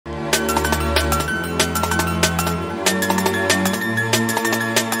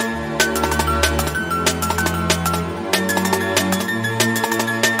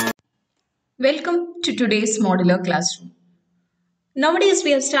Welcome to today's modular classroom. Nowadays,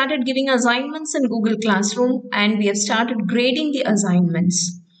 we have started giving assignments in Google Classroom and we have started grading the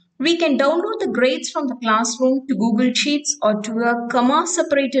assignments. We can download the grades from the classroom to Google Sheets or to a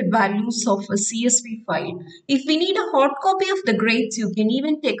comma-separated values of a CSV file. If we need a hard copy of the grades, you can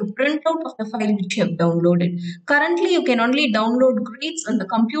even take a printout of the file which you have downloaded. Currently, you can only download grades on the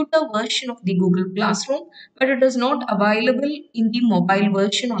computer version of the Google Classroom, but it is not available in the mobile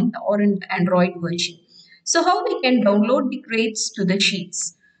version or in the Android version. So how we can download the grades to the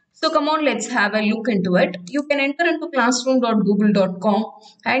sheets? So come on, let's have a look into it. You can enter into classroom.google.com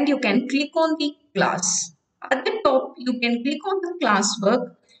and you can click on the class. At the top, you can click on the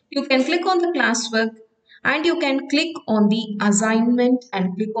classwork. You can click on the classwork and you can click on the assignment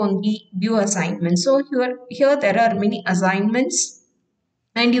and click on the view assignment. So here there are many assignments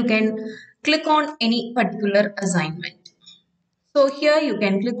and you can click on any particular assignment. So here you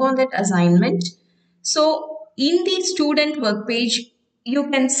can click on that assignment. So in the student work page,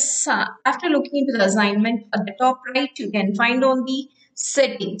 you can, after looking into the assignment at the top right, you can find on the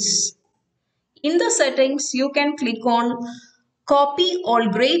settings. In the settings, you can click on copy all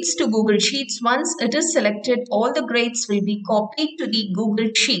grades to Google Sheets. Once it is selected, all the grades will be copied to the Google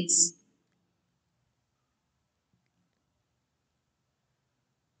Sheets.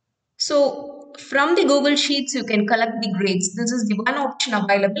 So from the Google Sheets, you can collect the grades. This is the one option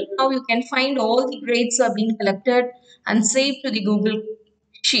available. Now you can find all the grades are being collected and saved to the Google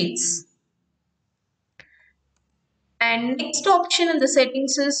Sheets. And next option in the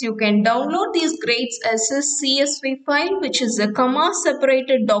settings is you can download these grades as a CSV file, which is a comma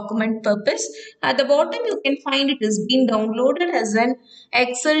separated document purpose. At the bottom, you can find it is being downloaded as an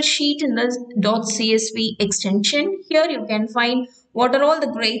Excel sheet in the .csv extension. Here you can find what are all the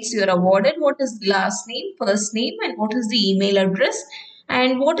grades you are awarded, what is the last name, first name, and what is the email address.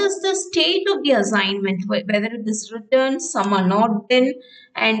 And what is the state of the assignment, whether it is written, some are not done,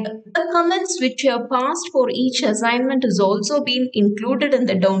 and the comments which are passed for each assignment is also been included in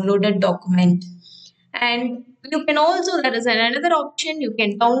the downloaded document. And you can also, there is another option, you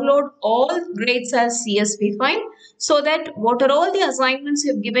can download all grades as CSV file so that what are all the assignments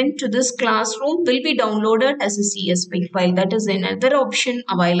you have given to this classroom will be downloaded as a CSV file. That is another option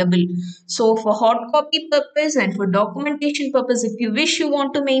available. So for hard copy purpose and for documentation purpose, if you wish you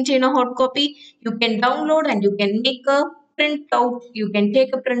want to maintain a hard copy, you can download and you can make a printout. You can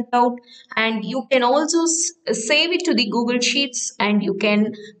take a printout and you can also save it to the Google Sheets and you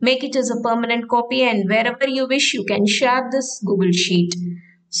can make it as a permanent copy, and wherever you wish you can share this Google Sheet.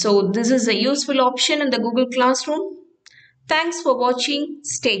 So this is a useful option in the Google Classroom. Thanks for watching.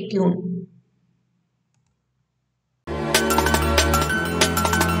 Stay tuned.